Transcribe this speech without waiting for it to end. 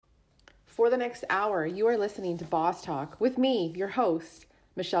For the next hour, you are listening to Boss Talk with me, your host,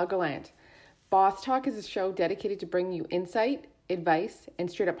 Michelle Gallant. Boss Talk is a show dedicated to bringing you insight, advice, and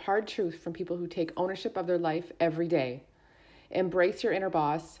straight up hard truth from people who take ownership of their life every day. Embrace your inner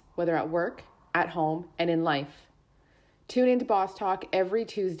boss, whether at work, at home, and in life. Tune into Boss Talk every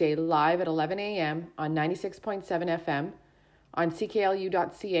Tuesday live at 11 a.m. on 96.7 FM, on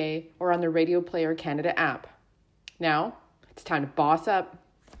cklu.ca, or on the Radio Player Canada app. Now, it's time to boss up.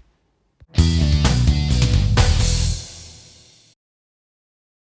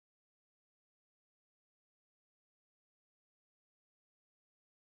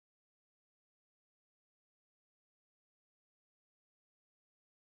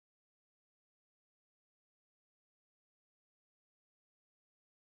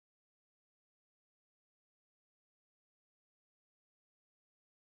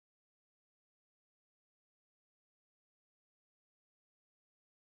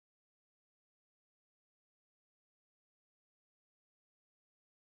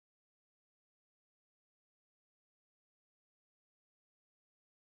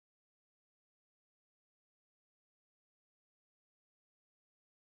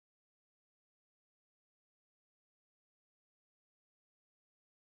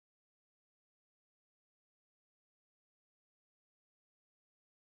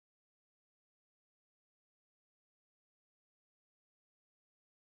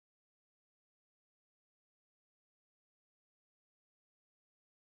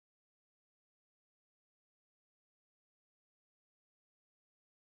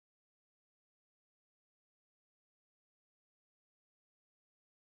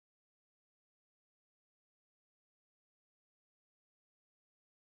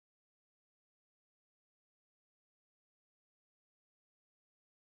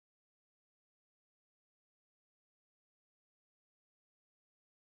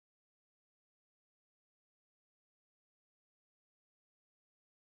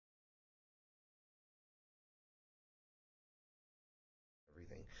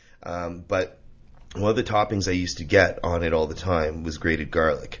 But one of the toppings I used to get on it all the time was grated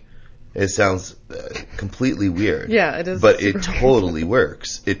garlic. It sounds completely weird. Yeah, it is. But it totally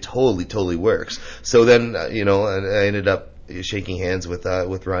works. It totally works. So then, I ended up shaking hands with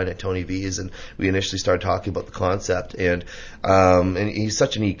Ryan at Tony V's, and we initially started talking about the concept. And he's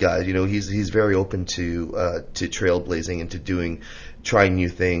such a neat guy. You know, he's very open to trailblazing and to trying new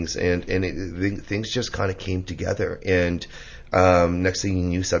things. And things just kind of came together. And next thing you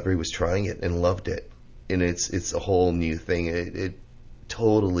knew, Sudbury was trying it and loved it, and it's a whole new thing. It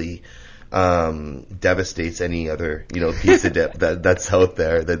totally devastates any other pizza dip that's out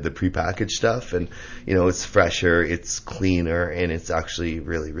there, the prepackaged stuff, and it's fresher, it's cleaner, and it's actually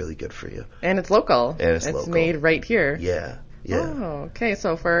really, really good for you. And it's local. And it's local. Made right here. Yeah. Oh, okay.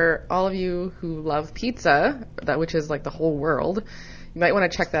 So for all of you who love pizza, which is like the whole world, you might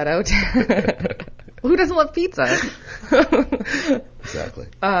want to check that out. Who doesn't love pizza? Exactly.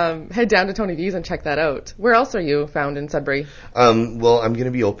 Head down to Tony V's and check that out. Where else are you found in Sudbury? Well, I'm going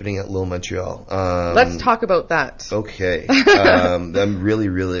to be opening at Little Montreal. Let's talk about that. Okay. I'm really,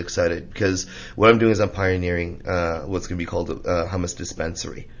 really excited because what I'm doing is I'm pioneering what's going to be called a hummus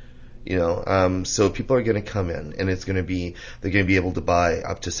dispensary. So people are going to come in, and they're going to be able to buy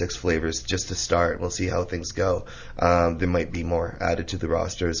up to 6 flavors just to start. We'll see how things go. There might be more added to the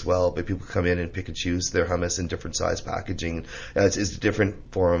roster as well, but people come in and pick and choose their hummus in different size packaging. It's a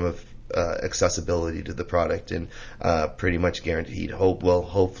different form of accessibility to the product, and pretty much guaranteed.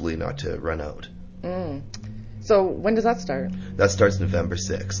 Hopefully not to run out. So when does that start? That starts November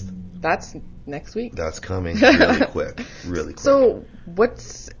 6th. That's next week? That's coming really quick. Really quick.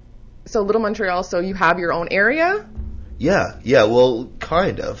 So Little Montreal, so you have your own area? Yeah, well,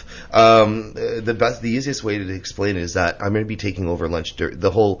 kind of. The easiest way to explain it is that I'm going to be taking over lunch,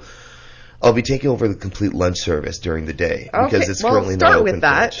 I'll be taking over the complete lunch service during the day because it's currently not open.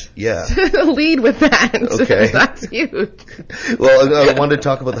 Start with that. Yeah. Lead with that. Okay. That's huge. Well, I wanted to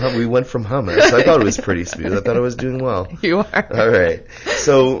talk about the hummus. We went from hummus. I thought it was pretty smooth. I thought I was doing well. You are. All right.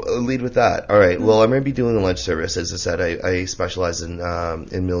 So lead with that. All right. Well, I'm going to be doing a lunch service. As I said, I specialize in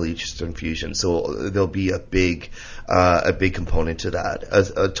Middle Eastern fusion. So there'll be a big component to that.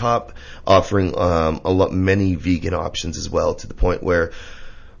 A top offering many vegan options as well, to the point where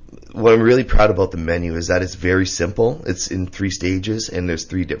what I'm really proud about the menu is that it's very simple. It's in 3 stages, and there's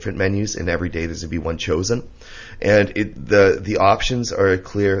 3 different menus, and every day there's going to be one chosen. And the options are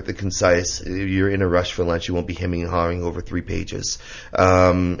clear, they're concise. If you're in a rush for lunch, you won't be hemming and hawing over 3 pages.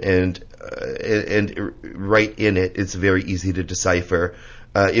 And right in it, it's very easy to decipher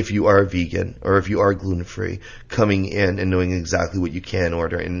if you are vegan or if you are gluten-free, coming in and knowing exactly what you can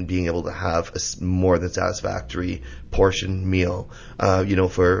order and being able to have a more than satisfactory portion meal. We're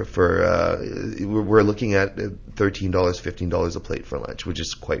looking at $13, $15 a plate for lunch, which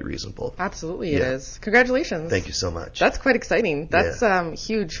is quite reasonable. Absolutely, it is. Congratulations. Thank you so much. That's quite exciting. That's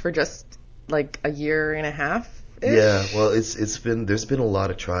huge for just like a year and a half. Yeah, well, there's been a lot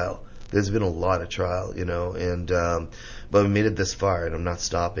of trial. There's been a lot of trial, but we made it this far, and I'm not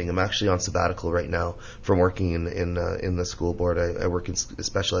stopping. I'm actually on sabbatical right now from working in the school board. I work in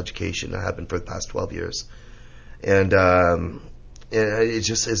special education. I have been for the past 12 years, and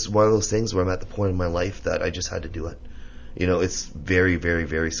it's one of those things where I'm at the point in my life that I just had to do it. It's very, very,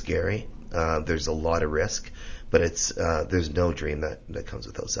 very scary. There's a lot of risk, but there's no dream that comes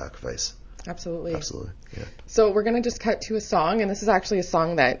without sacrifice. Absolutely. Yeah. So we're going to just cut to a song, and this is actually a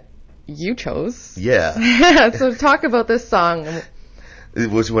song that you chose. Yeah. So talk about this song.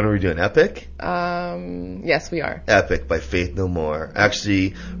 Which one are we doing? Epic? Yes, we are. Epic by Faith No More.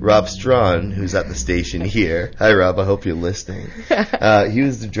 Actually, Rob Strawn, who's at the station here. Hi, Rob. I hope you're listening. He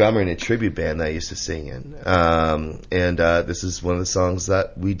was the drummer in a tribute band that I used to sing in. And this is one of the songs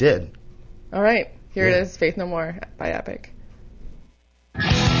that we did. All right. Here it is, Faith No More by Epic.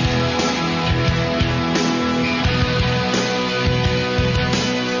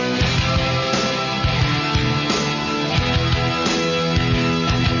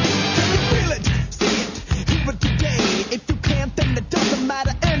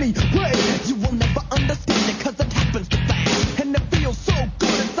 You will never understand it cause it happens too fast. And it feels so good,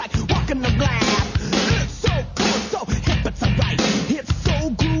 it's like walking on glass. It's so cool, so hip, it's alright. It's so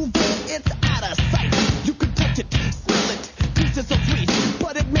groovy, it's out of sight. You can touch it, smell it,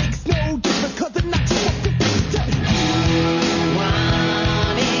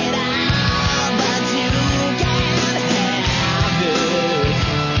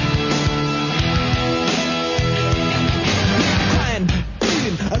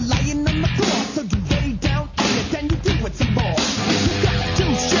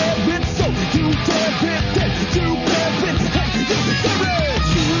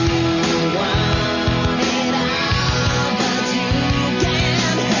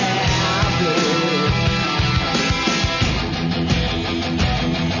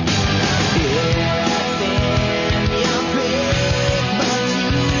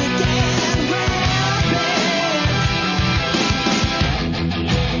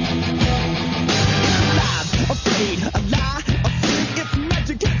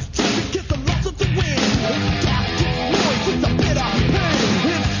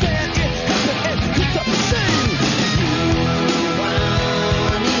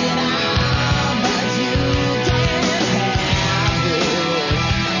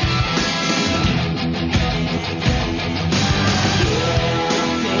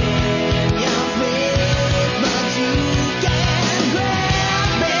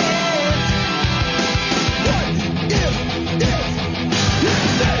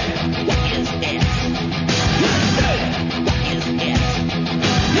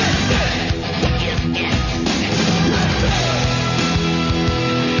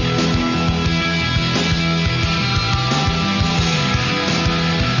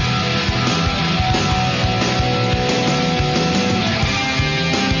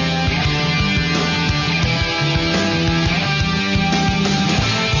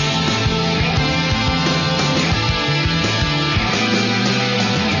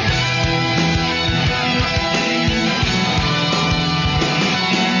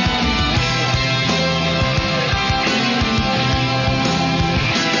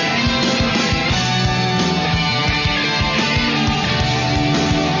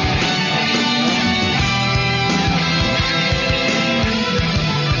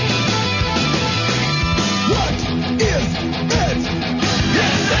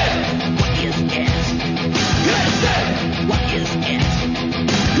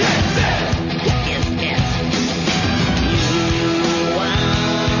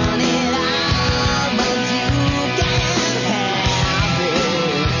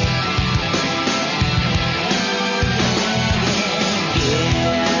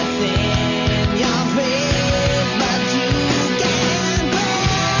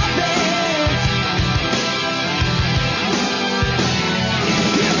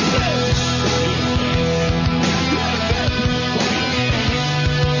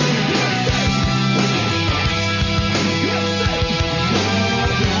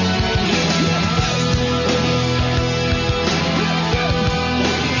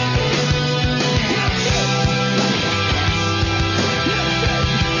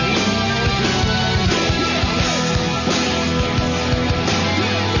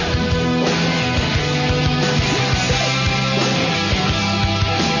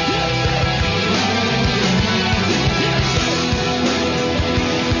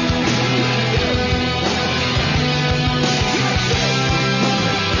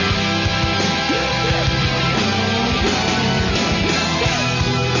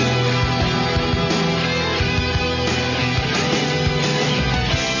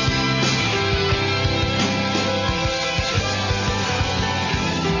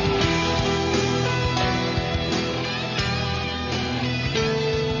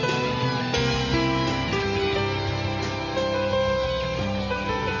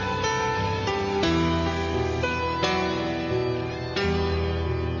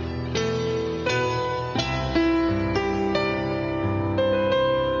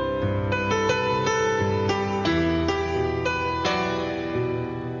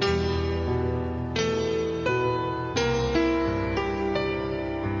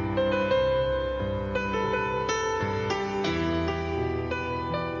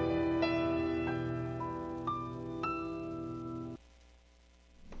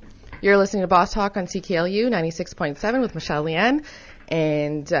 You're listening to Boss Talk on CKLU 96.7 with Michelle Leanne.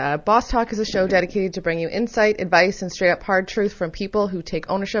 And Boss Talk is a show dedicated to bring you insight, advice, and straight up hard truth from people who take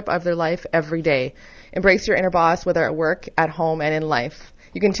ownership of their life every day. Embrace your inner boss, whether at work, at home, and in life.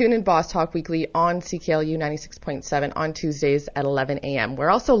 You can tune in Boss Talk weekly on CKLU 96.7 on Tuesdays at 11 a.m. We're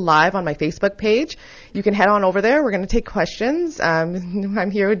also live on my Facebook page. You can head on over there. We're going to take questions.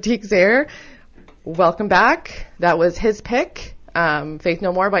 I'm here with Deke Zaire. Welcome back. That was his pick, Faith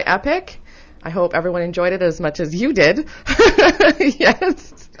No More by Epic. I hope everyone enjoyed it as much as you did.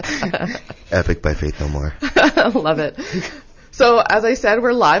 Yes. Epic by Faith No More. Love it. So, as I said,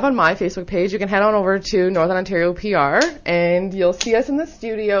 we're live on my Facebook page. You can head on over to Northern Ontario PR, and you'll see us in the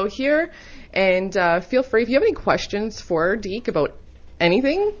studio here. And feel free, if you have any questions for Deke about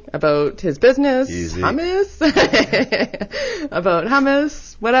anything, about his business, hummus, about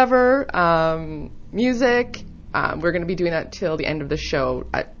hummus, whatever, music, we're going to be doing that till the end of the show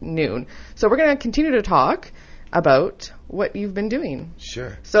at noon. So we're going to continue to talk about what you've been doing.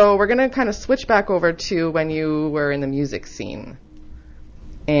 Sure. So we're going to kind of switch back over to when you were in the music scene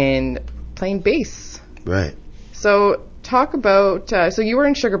and playing bass. Right. So talk about, so you were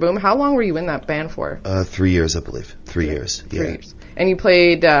in Sugar Boom. How long were you in that band for? 3 years, I believe. 3 years. Yeah. 3 years. And you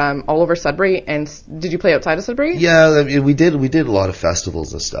played all over Sudbury, and did you play outside of Sudbury? Yeah, I mean, we did a lot of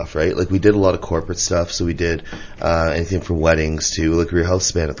festivals and stuff, right? Like we did a lot of corporate stuff, so we did anything from weddings to like we were a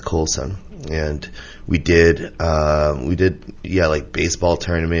house band at the Colson, and we did like baseball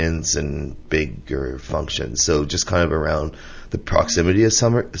tournaments and bigger functions. So just kind of around the proximity of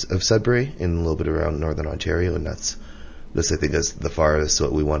Sudbury and a little bit around Northern Ontario, and that's I think is the farthest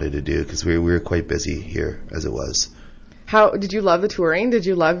what we wanted to do because we were quite busy here as it was. How did you love the touring? Did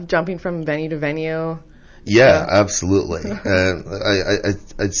you love jumping from venue to venue? Yeah, absolutely.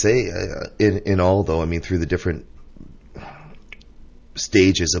 I'd say in all, though, I mean, through the different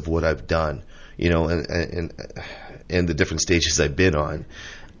stages of what I've done, you know, and the different stages I've been on,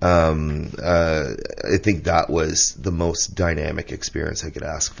 I think that was the most dynamic experience I could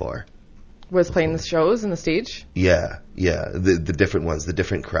ask for. Was playing the shows and the stage? Yeah, the different ones, the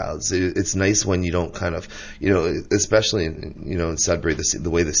different crowds. It's nice when you don't kind of, you know, especially in Sudbury, the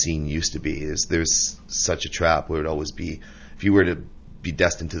way the scene used to be is there's such a trap where it would always be, if you were to be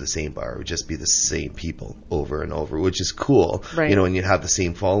destined to the same bar, it would just be the same people over and over, which is cool, right. You know, and you have the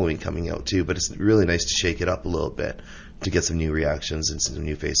same following coming out too. But it's really nice to shake it up a little bit to get some new reactions and some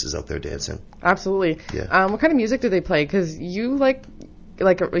new faces out there dancing. Absolutely. Yeah. What kind of music do they play? Because you like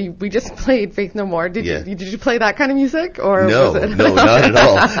we just played Faith No More. Did you play that kind of music or no, was it? No, not at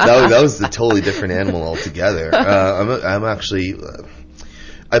all. That was a totally different animal altogether. I'm actually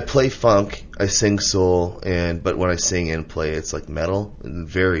I play funk, I sing soul, but when I sing and play, it's like metal.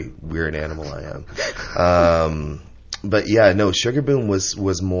 Very weird animal I am. But yeah, no, Sugar Boom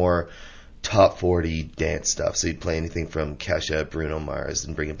was more top 40 dance stuff. So you'd play anything from Kesha, Bruno Mars,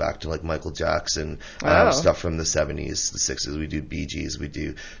 and bring it back to like Michael Jackson, stuff from the 70s, the 60s. We do Bee Gees. We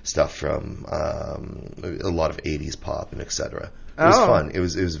do stuff from a lot of 80s pop and etc. It was fun. It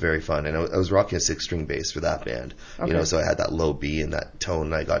was very fun. And I was rocking a 6-string bass for that band. Okay. You know, so I had that low B and that tone,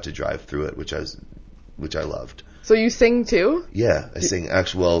 and I got to drive through it, which I loved. So you sing too? Yeah, I sing.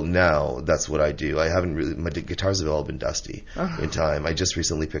 Actually, well, now that's what I do. I haven't really. My guitars have all been dusty in time. I just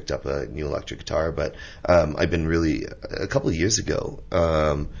recently picked up a new electric guitar, but I've been really a couple of years ago.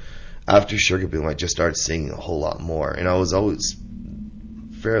 After Sugar Boom, I just started singing a whole lot more, and I was always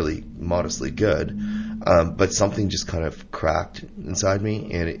fairly modestly good. But something just kind of cracked inside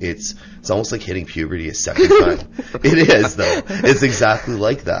me, and it's almost like hitting puberty a second time. It is, though. It's exactly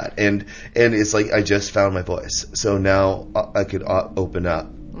like that, and it's like I just found my voice. So now I could open up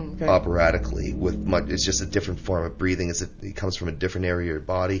operatically with it's just a different form of breathing. It comes from a different area of your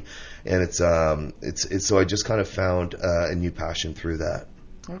body, and it's so I just kind of found a new passion through that.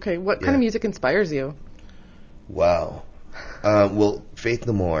 Okay, what kind of music inspires you? Wow. Well, Faith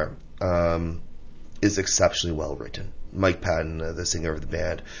No More is exceptionally well written. Mike Patton, the singer of the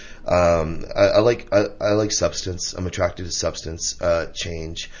band. I like Substance. I'm attracted to Substance,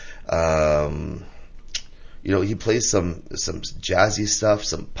 Change. You know, he plays some jazzy stuff,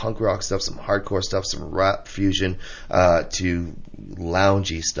 some punk rock stuff, some hardcore stuff, some rap fusion, to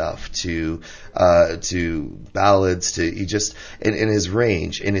loungy stuff, to ballads, he just, and his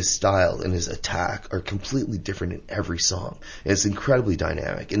range and his style and his attack are completely different in every song. And it's incredibly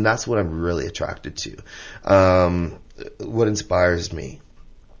dynamic, and that's what I'm really attracted to. What inspires me?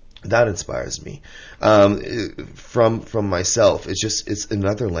 That inspires me. From myself, it's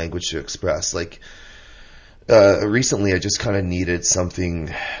another language to express. Like, recently I just kind of needed something,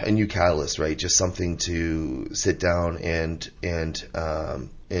 a new catalyst, right? Just something to sit down and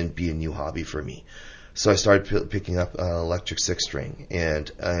be a new hobby for me. So I started picking up electric six string, and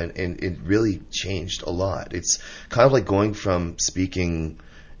it really changed a lot. It's kind of like going from speaking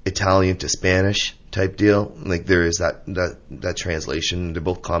Italian to Spanish type deal. Like there is that translation. They're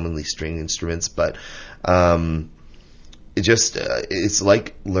both commonly string instruments, but it's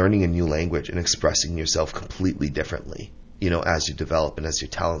like learning a new language and expressing yourself completely differently. As you develop and as your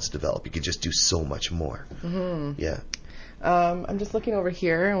talents develop, you can just do so much more. Mm-hmm. Yeah. I'm just looking over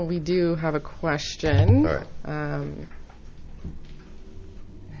here, and we do have a question. All right.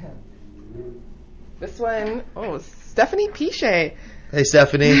 This one, Stephanie Piche. Hey,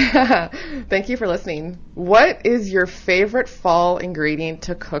 Stephanie. Thank you for listening. What is your favorite fall ingredient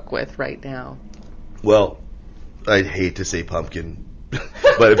to cook with right now? Well, I'd hate to say pumpkin,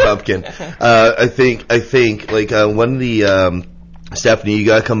 but a pumpkin. I think like one of the Stephanie, you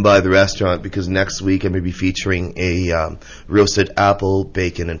gotta come by the restaurant because next week I'm gonna be featuring a roasted apple,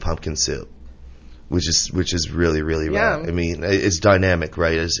 bacon, and pumpkin soup, which is really really rad. I mean, it's dynamic,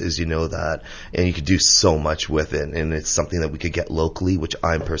 right? As you know that, and you could do so much with it, and it's something that we could get locally, which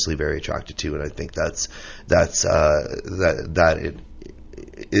I'm personally very attracted to, and I think that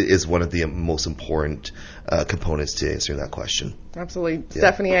it is one of the most important components to answering that question. Absolutely, yeah.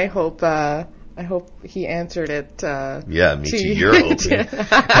 Stephanie. I hope he answered it. Yeah, me too. You're hoping.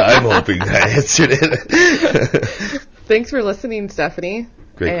 I'm hoping I answered it. Thanks for listening, Stephanie.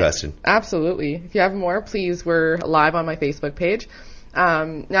 Great question. Absolutely. If you have more, please, we're live on my Facebook page.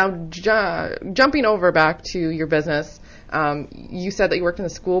 Now, jumping over back to your business, you said that you worked in the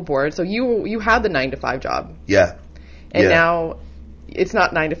school board, so you had the 9-to-5 job. Yeah. And now it's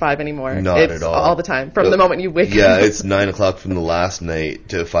not 9 to 5 anymore. Not at all. All the time from the moment you wake up. Yeah, it's 9 o'clock from the last night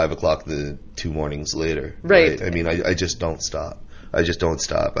to 5 o'clock the 2 mornings later. Right. I mean, I just don't stop.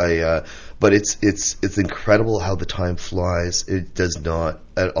 But it's incredible how the time flies. It does not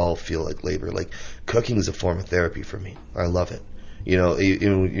at all feel like labor. Like cooking is a form of therapy for me. I love it.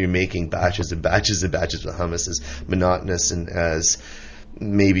 You're making batches and batches and batches of hummus, as monotonous and as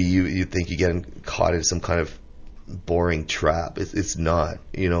maybe you think you're getting caught in some kind of boring trap. It's not,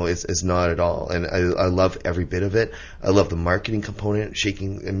 it's not at all. And I love every bit of it. I love the marketing component,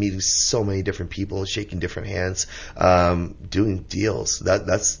 shaking and meeting so many different people, shaking different hands, doing deals.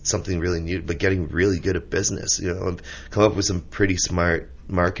 That's something really new, but getting really good at business, and come up with some pretty smart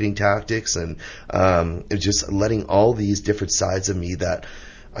marketing tactics and just letting all these different sides of me that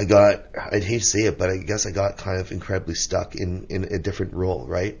I'd hate to say it, but I guess I got kind of incredibly stuck in a different role,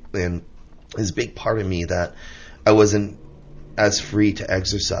 right? And there's a big part of me that I wasn't as free to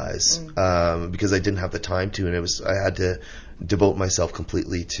exercise because I didn't have the time to, and I had to devote myself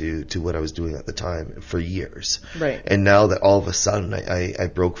completely to what I was doing at the time for years. Right. And now that all of a sudden I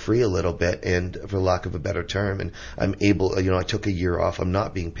broke free a little bit, and for lack of a better term, and I'm able, I took a year off. I'm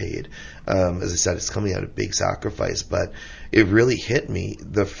not being paid. As I said, it's coming out of big sacrifice, but it really hit me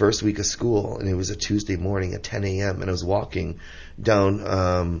the first week of school, and it was a Tuesday morning at 10 a.m. and I was walking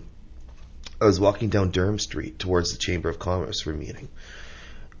down Durham Street towards the Chamber of Commerce for a meeting,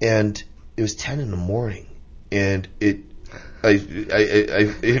 and it was 10 in the morning, and it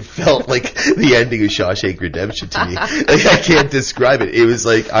felt like the ending of Shawshank Redemption to me. Like, I can't describe it. It was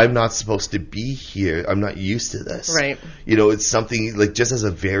like, I'm not supposed to be here. I'm not used to this. Right. It's something like, just as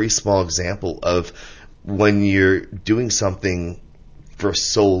a very small example of when you're doing something for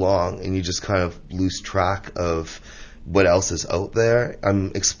so long and you just kind of lose track of what else is out there.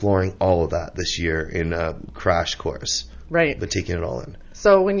 I'm exploring all of that this year in a crash course. Right. But taking it all in.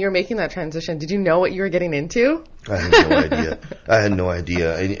 So when you're making that transition, did you know what you were getting into? I had no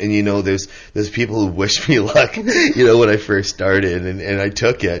idea. And there's people who wish me luck, when I first started, and I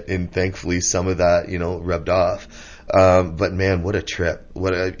took it, and thankfully some of that, rubbed off. But man, what a trip.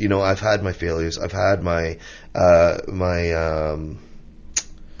 I've had my failures. I've had my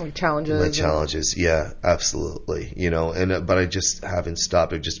challenges, yeah, absolutely. But I just haven't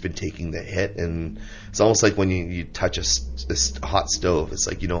stopped. I've just been taking the hit, and it's almost like when you touch a hot stove. It's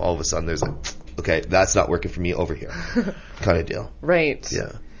like, all of a sudden there's like, okay, that's not working for me over here, kind of deal. Right.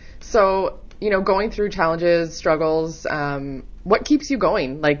 Yeah. So, going through challenges, struggles, what keeps you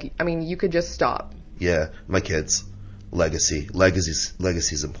going? Like, you could just stop. Yeah, my kids. Legacy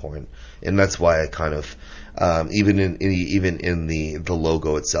is important, and that's why I kind of even in the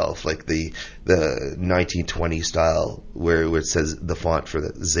logo itself, like the 1920 style where it says the font for the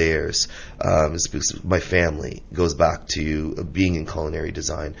Zayers, my family goes back to being in culinary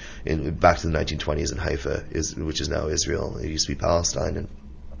design and back to the 1920s in Haifa, which is now Israel. It used to be Palestine, and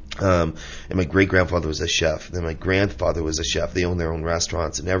And my great-grandfather was a chef. Then my grandfather was a chef. They owned their own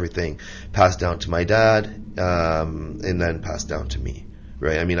restaurants and everything. Passed down to my dad, and then passed down to me.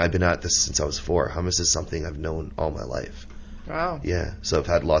 Right? I mean, I've been at this since I was 4. Hummus is something I've known all my life. Wow. Yeah. So I've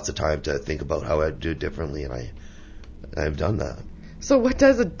had lots of time to think about how I'd do it differently, and I've done that. So what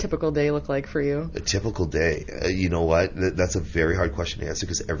does a typical day look like for you? A typical day, you know what? That's a very hard question to answer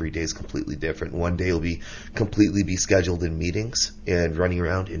because every day is completely different. One day will be completely scheduled in meetings and running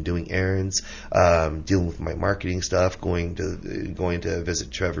around and doing errands, dealing with my marketing stuff, going to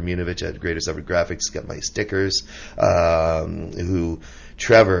visit Trevor Munovich at Greater Suffolk Graphics, get my stickers.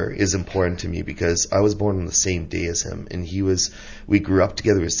 Trevor is important to me because I was born on the same day as him, and we grew up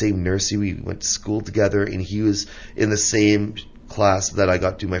together, the same nursery, we went to school together, and he was in the same class that I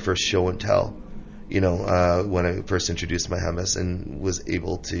got to do my first show and tell, when I first introduced my hummus, and was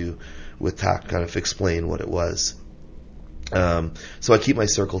able to, with tact, kind of explain what it was. So I keep my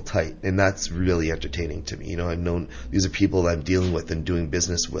circle tight, and that's really entertaining to me. I've known these are people that I'm dealing with and doing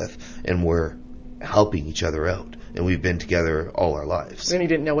business with, and we're helping each other out, and we've been together all our lives. And you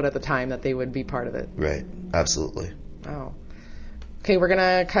didn't know it at the time that they would be part of it. Right, absolutely. Wow. Okay, we're going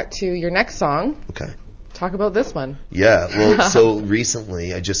to cut to your next song. Okay. Talk about this one. Yeah, well, so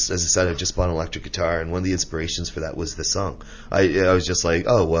recently, I just bought an electric guitar, and one of the inspirations for that was this song. I was just like,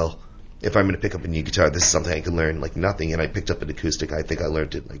 oh, well, if I'm going to pick up a new guitar, this is something I can learn like nothing. And I picked up an acoustic. I think I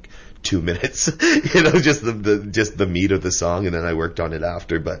learned it in like 2 minutes, just the meat of the song, and then I worked on it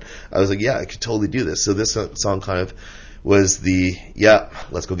after. But I was like, yeah, I could totally do this. So this song kind of was the,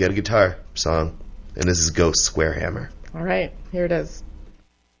 let's go get a guitar song. And this is Ghost Square Hammer. All right, here it is.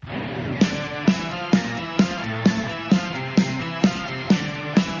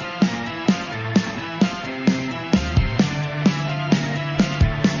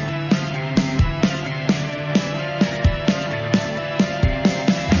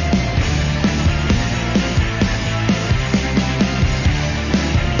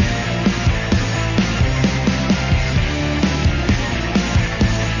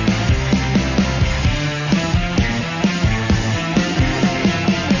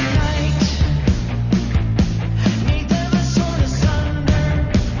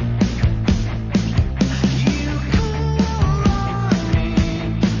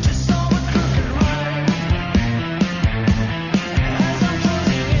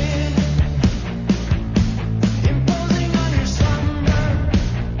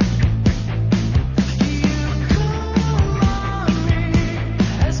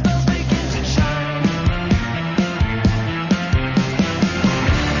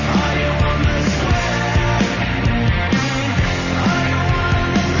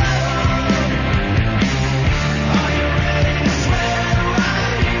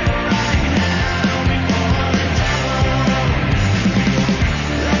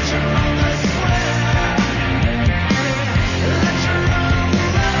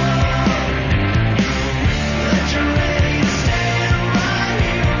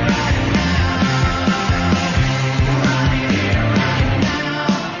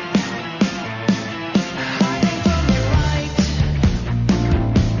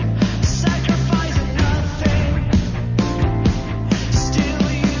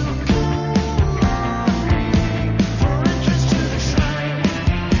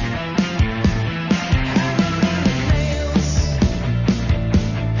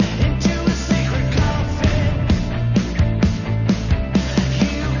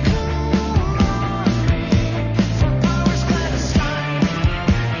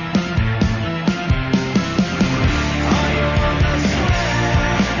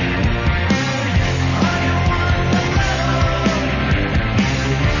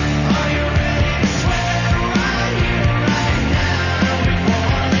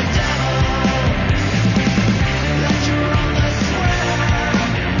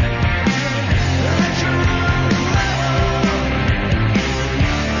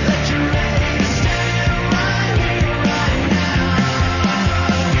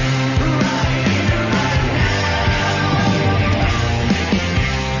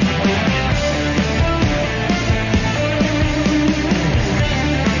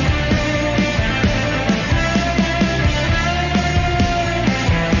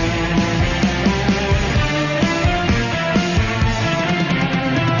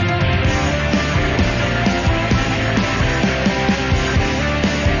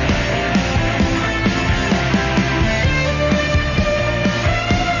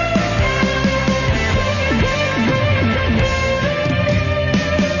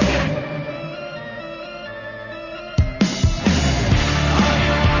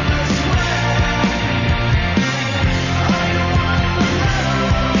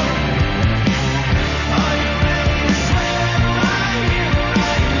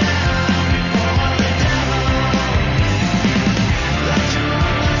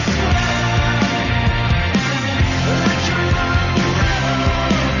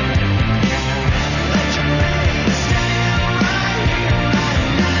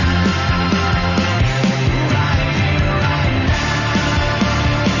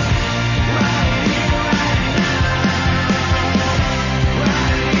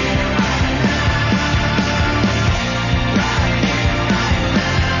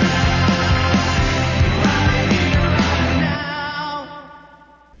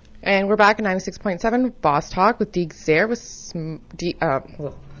 we're back at 96.7 Boss Talk with Deeg Zaire with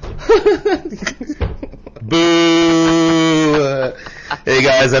Boo! Hey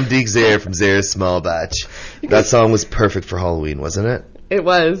guys, I'm Deeg Zaire from Zaire's Small Batch. That song was perfect for Halloween, wasn't it? It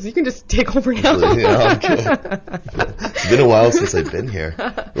was. You can just take over now. Yeah, okay. It's been a while since I've been here.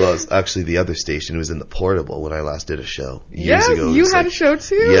 Well, it's actually the other station. It was in the Portable when I last did a show years ago. You had a show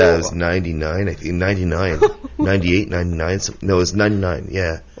too? Yeah, it was 99, I think. 99. 98, 99. No, it was 99,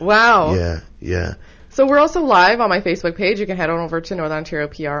 yeah. Wow. Yeah. So we're also live on my Facebook page. You can head on over to Northern Ontario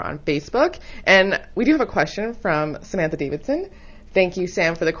PR on Facebook. And we do have a question from Samantha Davidson. Thank you,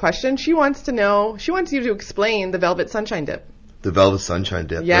 Sam, for the question. She wants you to explain the Velvet Sunshine Dip. The Velvet Sunshine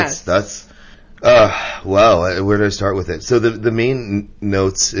Dip. Yes. That's wow. Where do I start with it? So the main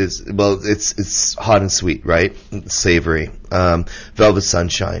notes is, well, it's hot and sweet, right? It's savory. Velvet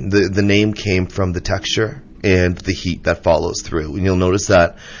Sunshine. The name came from the texture and the heat that follows through. And you'll notice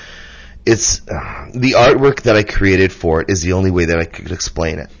that it's the artwork that I created for it is the only way that I could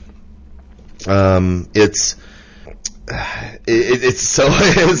explain it. It's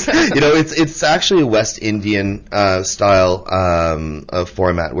actually a West Indian style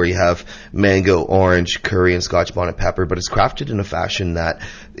format where you have mango, orange, curry, and Scotch bonnet pepper, but it's crafted in a fashion that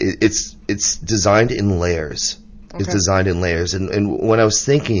it's designed in layers. Okay. It's designed in layers, and when I was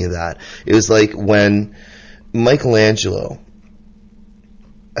thinking of that, it was like when Michelangelo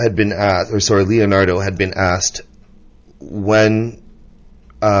had been asked, Leonardo had been asked how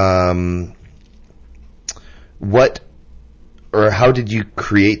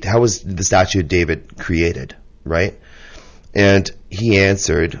was the statue of David created, right? And he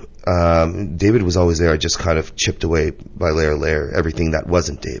answered, David was always there, I just kind of chipped away by layer, everything that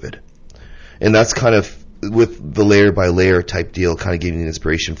wasn't David. And that's kind of, with the layer by layer type deal, kind of giving me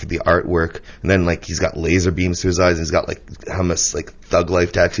inspiration for the artwork. And then, like, he's got laser beams through his eyes, and he's got, like, hummus, like, Thug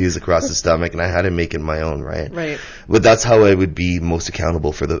Life tattoos across his stomach, and I had to make it my own, right? Right. But that's how I would be most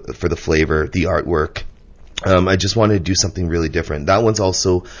accountable for the flavor, the artwork. I just wanted to do something really different. That one's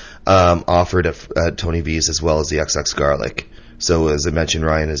also offered at Tony V's as well as the XX Garlic. So as I mentioned,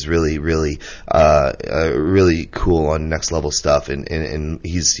 Ryan is really, really, really cool on next level stuff, and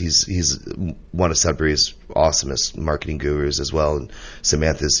he's one of Sudbury's awesomest marketing gurus as well. And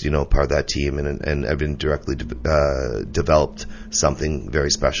Samantha's part of that team, and I've been directly developed something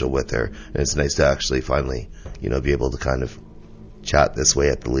very special with her, and it's nice to actually finally be able to kind of chat this way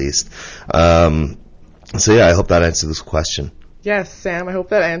at the least. So yeah, I hope that answers this question. Yes, Sam, I hope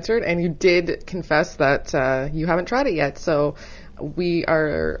that answered. And you did confess that you haven't tried it yet. So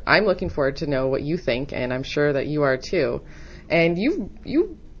I'm looking forward to know what you think, and I'm sure that you are too. And you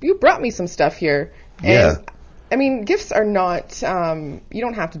brought me some stuff here. And, yeah. I mean, gifts are not, you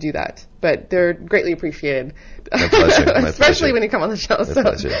don't have to do that, but they're greatly appreciated. My pleasure. Especially when you come on the show. My so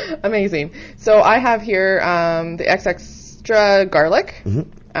pleasure. Amazing. So I have here the Extra Garlic,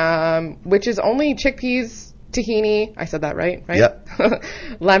 which is only chickpeas, tahini, I said that right? Yep.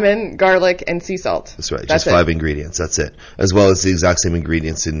 Lemon, garlic, and sea salt. That's right. Just 5 ingredients. That's it. As well as the exact same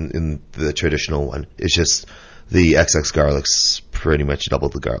ingredients in the traditional one. It's just the XX Garlic's pretty much double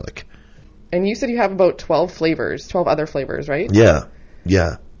the garlic. And you said you have about 12 other flavors, right? Yeah.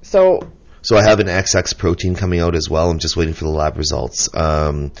 So I have an XX protein coming out as well. I'm just waiting for the lab results.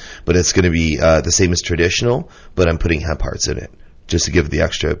 But it's going to be the same as traditional, but I'm putting hemp hearts in it, just to give the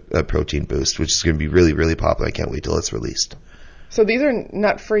extra protein boost, which is going to be really, really popular. I can't wait till it's released. So these are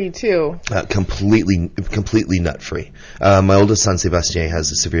nut-free too? Completely nut-free. My oldest son, Sebastien, has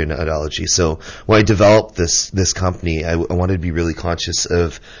a severe nut allergy. So when I developed this company, I wanted to be really conscious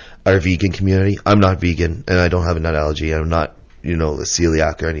of our vegan community. I'm not vegan, and I don't have a nut allergy. I'm not, a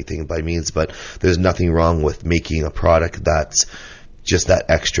celiac or anything by means, but there's nothing wrong with making a product that's just that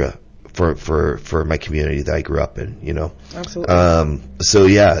extra for my community that I grew up in, Absolutely.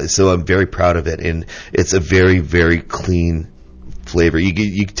 So I'm very proud of it, and it's a very, very clean flavor. You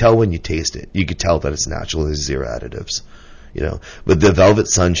can tell when you taste it. You can tell that it's natural. There's zero additives, But the Velvet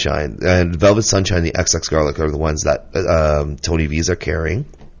Sunshine and Velvet Sunshine, the XX Garlic are the ones that Tony V's are carrying.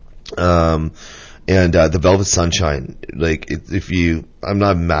 And the Velvet Sunshine, I'm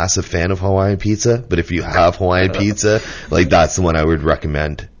not a massive fan of Hawaiian pizza, but if you have Hawaiian pizza, that's the one I would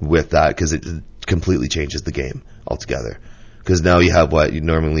recommend with that, because it completely changes the game altogether. Because now you have what you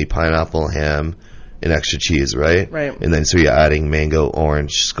normally pineapple, ham, and extra cheese, right? Right. And then so you're adding mango,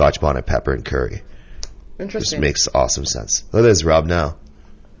 orange, Scotch bonnet pepper, and curry. Interesting. Just makes awesome sense. Oh, there's Rob now.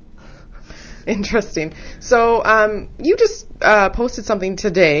 Interesting. So you just posted something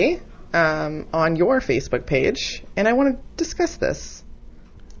today on your Facebook page, and I want to discuss this.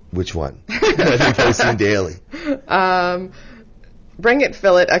 Which one? I've been posting daily. Bring it,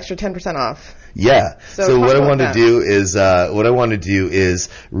 fill it, extra 10% off. Yeah. So So talk what I about want that. to do is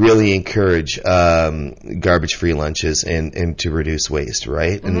really encourage garbage-free lunches and to reduce waste,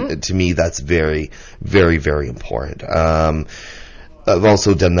 right? And to me, that's very, very, very important. I've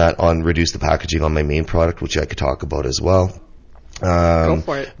also done that on reduce the packaging on my main product, which I could talk about as well. Go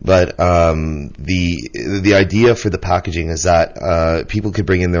for it. But the idea for the packaging is that people could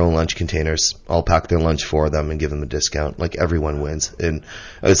bring in their own lunch containers. I'll pack their lunch for them and give them a discount. Like, everyone wins. And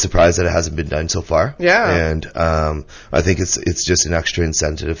I was surprised that it hasn't been done so far. Yeah. And I think it's just an extra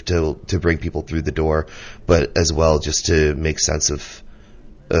incentive to bring people through the door, but as well just to make sense of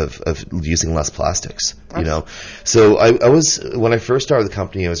using less plastics, you know. So I was, when I first started the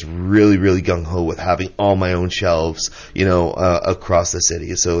company, I was really, really gung-ho with having all my own shelves, you know, across the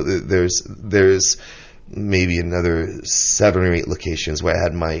city. So there's maybe another 7 or 8 locations where I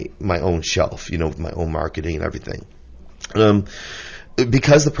had my own shelf, you know, with my own marketing and everything.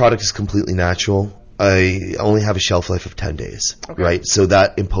 Because the product is completely natural, I only have a shelf life of 10 days, right? So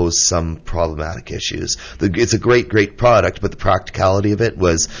that imposed some problematic issues. It's a great product, but the practicality of it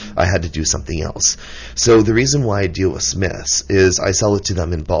was I had to do something else. So the reason why I deal with Smiths is I sell it to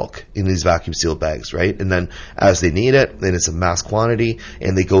them in bulk in these vacuum sealed bags, right? And then as they need it, then it's a mass quantity,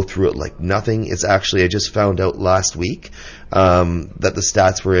 and they go through it like nothing. It's actually, I just found out last week that the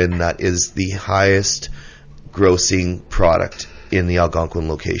stats were in that is the highest grossing product in the Algonquin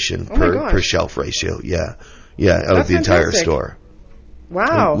location per shelf ratio. Yeah, out of the entire fantastic. store.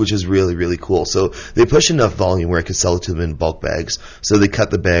 Wow. Which is really, really cool. So they push enough volume where I could sell it to them in bulk bags. So they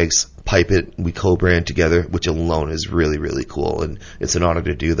cut the bags, pipe it, we co-brand together, which alone is really, really cool. And it's an honor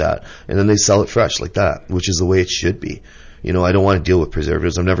to do that. And then they sell it fresh like that, which is the way it should be. You know, I don't want to deal with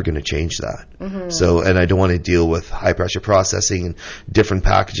preservatives. I'm never going to change that. So, and I don't want to deal with high pressure processing and different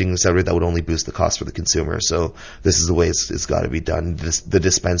packaging, et cetera, that would only boost the cost for the consumer. So this is the way it's got to be done. The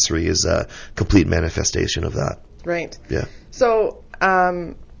dispensary is a complete manifestation of that. Right. Yeah. So,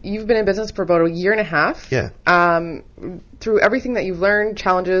 you've been in business for about 1.5 years. Yeah. Through everything that you've learned,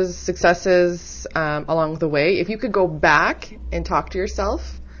 challenges, successes along the way, if you could go back and talk to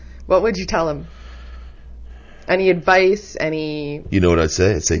yourself, what would you tell him? Any advice? You know what I'd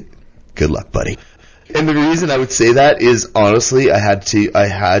say? I'd say, good luck, buddy. And the reason I would say that is, honestly, I had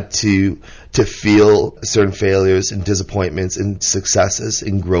to feel certain failures and disappointments and successes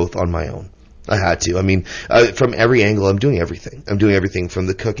and growth on my own. I had to. I mean, from every angle, I'm doing everything. I'm doing everything from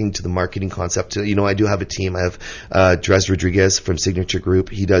the cooking to the marketing concept to, you know, I do have a team. I have Dres Rodriguez from Signature Group.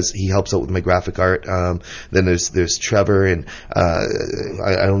 He helps out with my graphic art. Then there's Trevor, and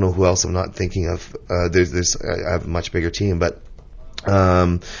I don't know who else I'm not thinking of. I have a much bigger team, but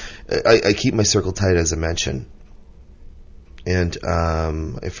I keep my circle tight, as I mentioned. And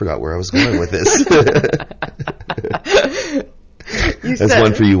I forgot where I was going with this. That's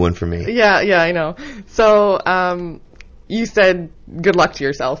one for you, one for me. Yeah, I know. So, you said good luck to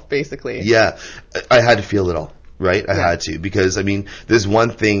yourself, basically. Yeah, I had to feel it all, right? I had to, because, I mean, there's one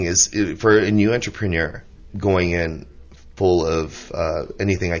thing is, for a new entrepreneur going in full of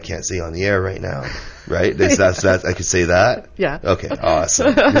anything I can't say on the air right now, right? That's I could say that? Yeah. Okay,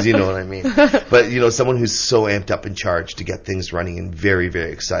 awesome, because you know what I mean. But, you know, someone who's so amped up in charge to get things running and very,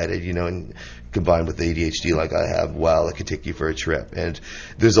 very excited, you know, and combined with the ADHD like I have, wow, it could take you for a trip. And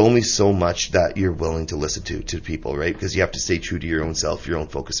there's only so much that you're willing to listen to people, right? Because you have to stay true to your own self, your own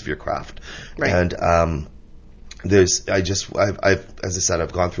focus of your craft. Right. And as I said,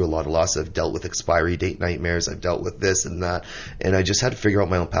 I've gone through a lot of loss. I've dealt with expiry date nightmares. I've dealt with this and that. And I just had to figure out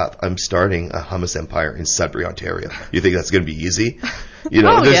my own path. I'm starting a hummus empire in Sudbury, Ontario. You think that's going to be easy? You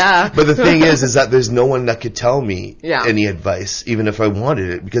know, but the thing is that there's no one that could tell me any advice, even if I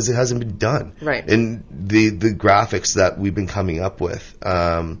wanted it, because it hasn't been done. Right. And the graphics that we've been coming up with,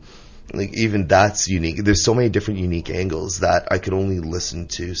 like, even that's unique. There's so many different unique angles that I could only listen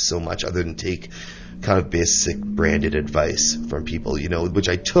to so much other than take kind of basic branded advice from people, you know, which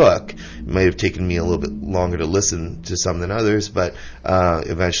I took. It might have taken me a little bit longer to listen to some than others, but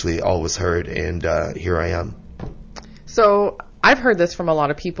eventually all was heard, and here I am. So I've heard this from a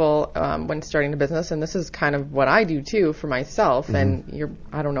lot of people when starting a business, and this is kind of what I do too for myself. Mm-hmm. And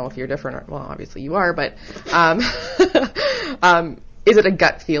I don't know if you're different, or, well, obviously you are, but is it a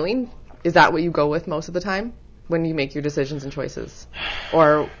gut feeling? Is that what you go with most of the time when you make your decisions and choices?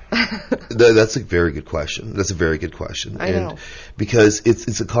 Or That's a very good question. That's a very good question. I know. Because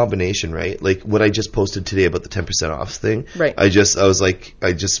it's a combination, right? Like what I just posted today about the 10% off thing. Right. I just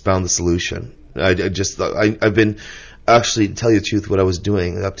found the solution. I've been, actually, to tell you the truth, what I was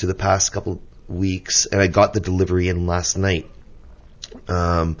doing up to the past couple weeks, and I got the delivery in last night.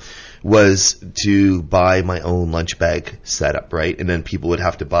 was to buy my own lunch bag setup, right? And then people would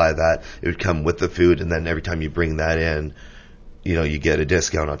have to buy that. It would come with the food, and then every time you bring that in, you know, you get a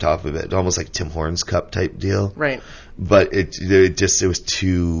discount on top of it. Almost like Tim Hortons cup type deal. Right. But it was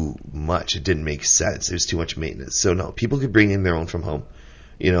too much. It didn't make sense. It was too much maintenance. So no, people could bring in their own from home,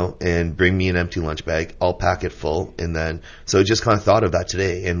 you know, and bring me an empty lunch bag. I'll pack it full. And then, so I just kind of thought of that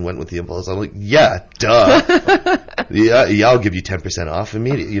today and went with the impulse. I'm like, yeah, duh. yeah, I'll give you 10% off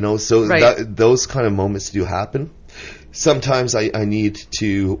immediately, you know. So Right. those kind of moments do happen. Sometimes I need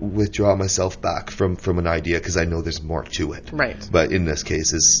to withdraw myself back from an idea because I know there's more to it. Right. But in this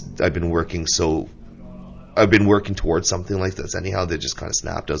case, I've been working towards something like this anyhow that just kind of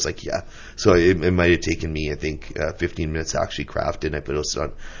snapped. I was like, yeah. So it might have taken me, I think, 15 minutes to actually craft it, and I put it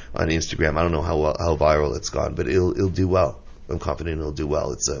on Instagram. I don't know how viral it's gone, but it'll do well. I'm confident it'll do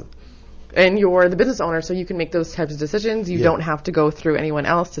well. And you're the business owner, so you can make those types of decisions. You Yeah. don't have to go through anyone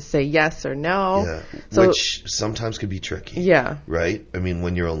else to say yes or no. Yeah, So, which sometimes could be tricky. yeah. Right? I mean,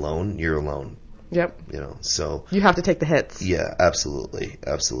 when you're alone, you're alone, Yep. you know, so You have to take the hits. yeah, absolutely.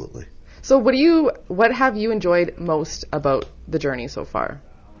 So what have you enjoyed most about the journey so far?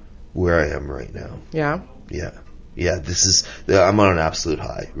 Where I am right now. Yeah. Yeah, I'm on an absolute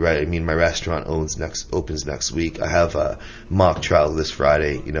high, right? I mean, my restaurant opens next week. I have a mock trial this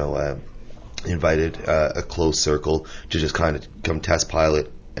Friday, you know, invited a closed circle to just kind of come test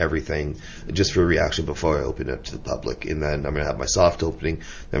pilot everything just for a reaction before I open it up to the public. And then I'm going to have my soft opening, then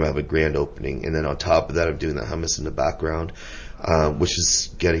I'm going to have a grand opening. And then on top of that, I'm doing the hummus in the background, which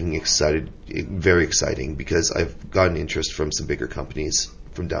is getting very exciting because I've gotten interest from some bigger companies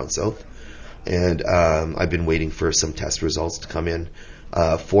from down south. And I've been waiting for some test results to come in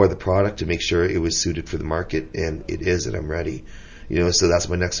for the product to make sure it was suited for the market, and it is, and I'm ready. You know, so that's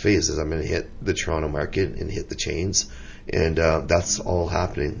my next phase is I'm going to hit the Toronto market and hit the chains, and that's all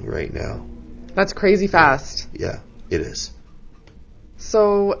happening right now. That's crazy fast. Yeah, it is.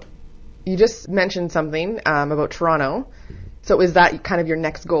 So you just mentioned something about Toronto. So is that kind of your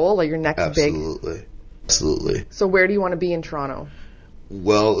next goal or your next big? Absolutely. So where do you want to be in Toronto?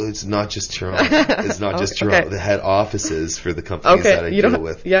 Well, it's not just Toronto. It's not just Toronto. Okay. The head offices for the companies that I deal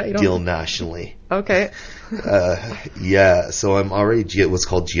with deal nationally. Okay. Yeah, so I'm already what's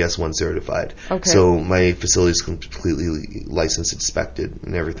called GS1 certified. Okay. So my facility is completely licensed, inspected,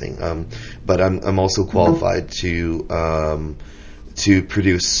 and everything. But I'm also qualified to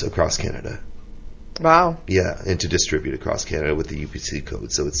produce across Canada. Wow. Yeah, and to distribute across Canada with the UPC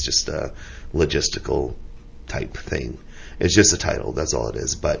code. So it's just a logistical type thing. It's just a title. That's all it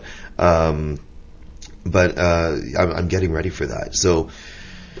is. But I'm getting ready for that. So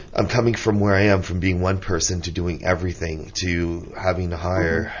I'm coming from where I am, from being one person to doing everything, to having to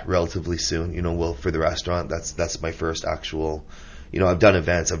hire relatively soon. You know, well, for the restaurant, that's my first actual. You know, I've done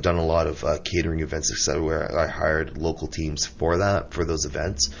events. I've done a lot of catering events, etc., where I hired local teams for those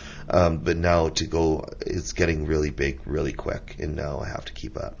events. But now it's getting really big, really quick, and now I have to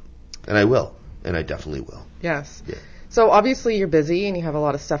keep up, and I will, and I definitely will. Yes. Yeah. So obviously you're busy and you have a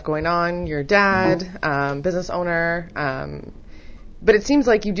lot of stuff going on. You're a dad, business owner, but it seems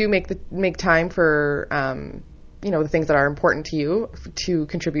like you do make time for the things that are important to you to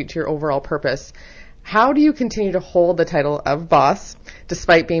contribute to your overall purpose. How do you continue to hold the title of boss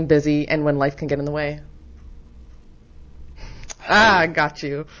despite being busy and when life can get in the way? I got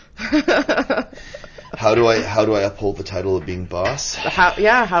you. How do I uphold the title of being boss? You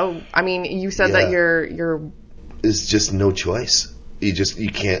said that you're It's just no choice. You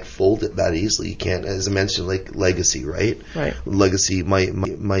can't fold it that easily. You can't, as I mentioned, like legacy, right? Right. Legacy.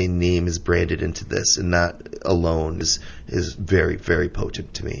 My name is branded into this, and that alone is very, very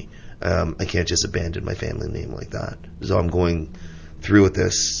potent to me. I can't just abandon my family name like that. So I'm going through with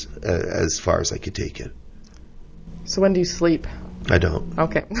this as far as I could take it. So when do you sleep? I don't.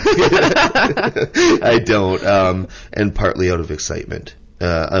 Okay. I don't. And partly out of excitement.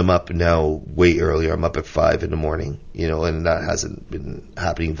 I'm up now way earlier. I'm up at 5 in the morning, and that hasn't been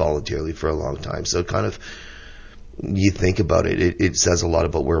happening voluntarily for a long time. So kind of, you think about it, it says a lot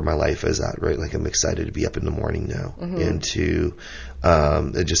about where my life is at, right? Like I'm excited to be up in the morning now and to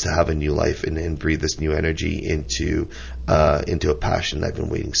just to have a new life and breathe this new energy into a passion I've been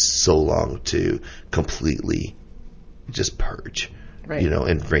waiting so long to completely just purge, right.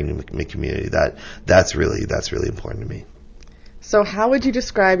 And bring to my community. That's really important to me. So how would you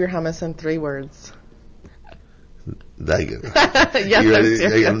describe your hummus in 3 words? Yes,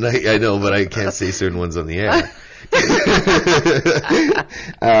 I know, but I can't say certain ones on the air.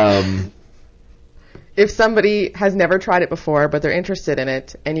 If somebody has never tried it before, but they're interested in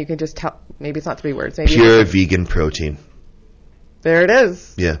it, and you can just tell, maybe it's not 3 words. Maybe pure vegan protein. There it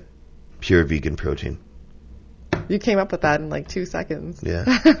is. Yeah. Pure vegan protein. You came up with that in like 2 seconds. Yeah.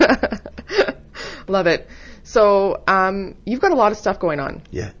 Love it. So, you've got a lot of stuff going on.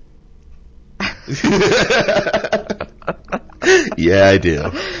 Yeah. Yeah, I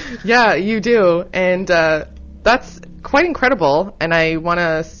do. Yeah, you do. And that's quite incredible. And I want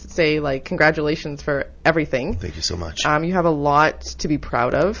to say, like, congratulations for everything. Thank you so much. You have a lot to be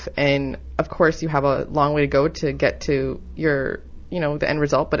proud of. And, of course, you have a long way to go to get to your, the end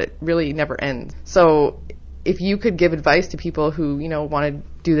result. But it really never ends. So if you could give advice to people who, want to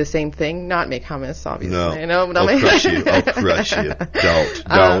do the same thing, not make hummus, obviously. No. But I'll crush you. I'll crush you.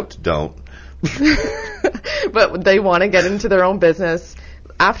 Don't. But they want to get into their own business.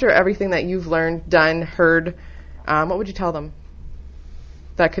 After everything that you've learned, done, heard, what would you tell them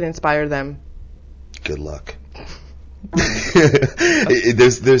that could inspire them? Good luck.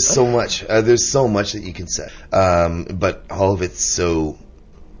 There's so much. There's so much that you can say. But all of it's so,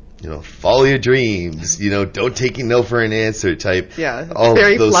 follow your dreams. Don't take no for an answer type. Yeah. All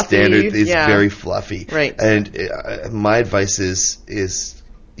very of those fluffy. standards. It's Yeah. very fluffy. Right. And my advice is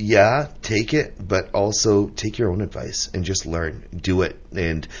yeah, take it, but also take your own advice and just learn, do it,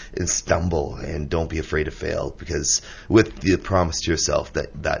 and stumble, and don't be afraid to fail, because with the promise to yourself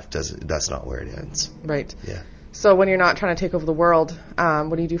that's not where it ends. Right. Yeah. So when you're not trying to take over the world,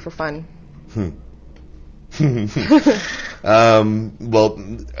 what do you do for fun? Well,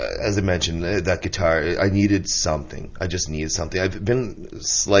 as I mentioned, that guitar, I needed something. I just needed something. I've been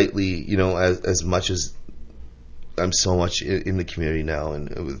slightly, as much as I'm so much in the community now, and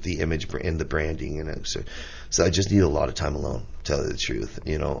with the image and the branding, and so I just need a lot of time alone, to tell you the truth,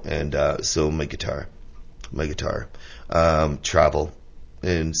 and so my guitar, travel,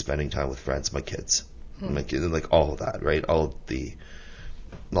 and spending time with friends, my kids, like all of that, right? All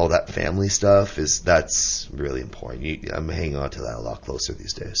that family stuff that's really important. I'm hanging on to that a lot closer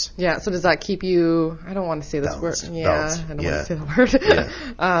these days. Yeah. So does that keep you? I don't want to say this Balanced. word. Yeah. Balanced. I don't Yeah. want to say the word.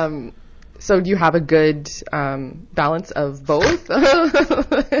 Yeah. So do you have a good balance of both? Or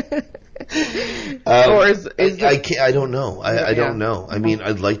is I don't know. I don't know. I mean, Mm-hmm.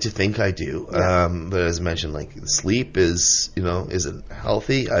 I'd like to think I do. Yeah. But as mentioned, like, sleep is it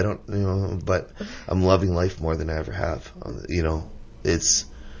healthy? I don't, but I'm loving life more than I ever have. It's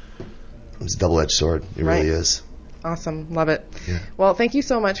a double-edged sword. It Right. really is. Awesome. Love it. Yeah. Well, thank you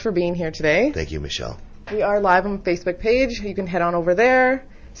so much for being here today. Thank you, Michelle. We are live on Facebook page. You can head on over there,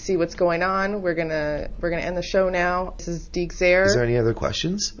 see what's going on. We're gonna end the show now. This is Deek Zaire. Is there any other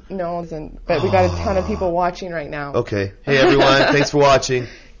questions? No, it isn't. But we got a ton of people watching right now. Okay. Hey, everyone. Thanks for watching.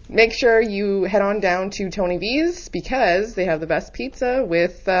 Make sure you head on down to Tony V's, because they have the best pizza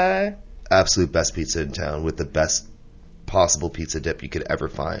with Absolute best pizza in town, with the best possible pizza dip you could ever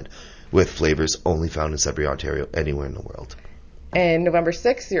find, with flavors only found in Sudbury, Ontario, anywhere in the world. and November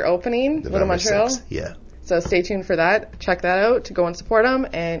 6th, you're opening Little November Montreal. 6th. Yeah. So stay tuned for that. Check that out to go and support them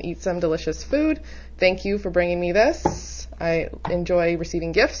and eat some delicious food. Thank you for bringing me this. I enjoy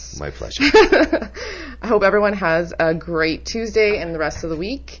receiving gifts. My pleasure. I hope everyone has a great Tuesday and the rest of the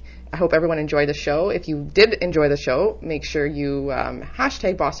week. I hope everyone enjoyed the show. If you did enjoy the show, make sure you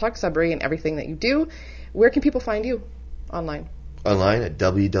hashtag Boss Talk Sudbury in everything that you do. Where can people find you online? Online at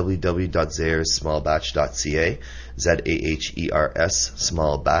www.zaherssmallbatch.ca, ZAHERS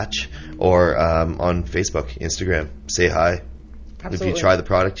small batch, or on Facebook, Instagram. Say hi. Absolutely. If you try the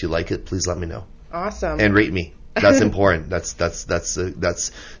product, you like it, please let me know. Awesome. And rate me. That's important. That's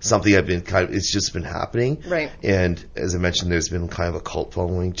something I've been it's just been happening. Right. And as I mentioned, there's been kind of a cult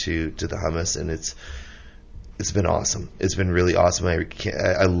following to the hummus, and it's been awesome. It's been really awesome.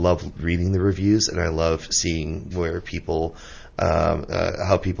 I love reading the reviews, and I love seeing where people,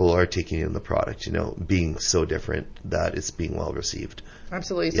 how people are taking in the product, being so different that it's being well received.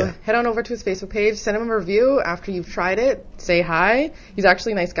 Absolutely. So Yeah. head on over to his Facebook page, send him a review after you've tried it, say hi. He's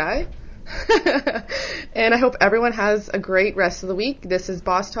actually a nice guy. And I hope everyone has a great rest of the week. This is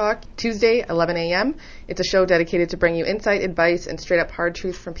Boss Talk, Tuesday, 11 a.m. It's a show dedicated to bring you insight, advice, and straight up hard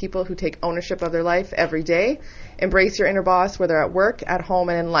truth from people who take ownership of their life every day. Embrace your inner boss, whether at work, at home,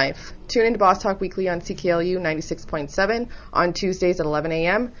 and in life. Tune in to Boss Talk Weekly on CKLU 96.7 on Tuesdays at 11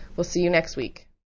 a.m. We'll see you next week.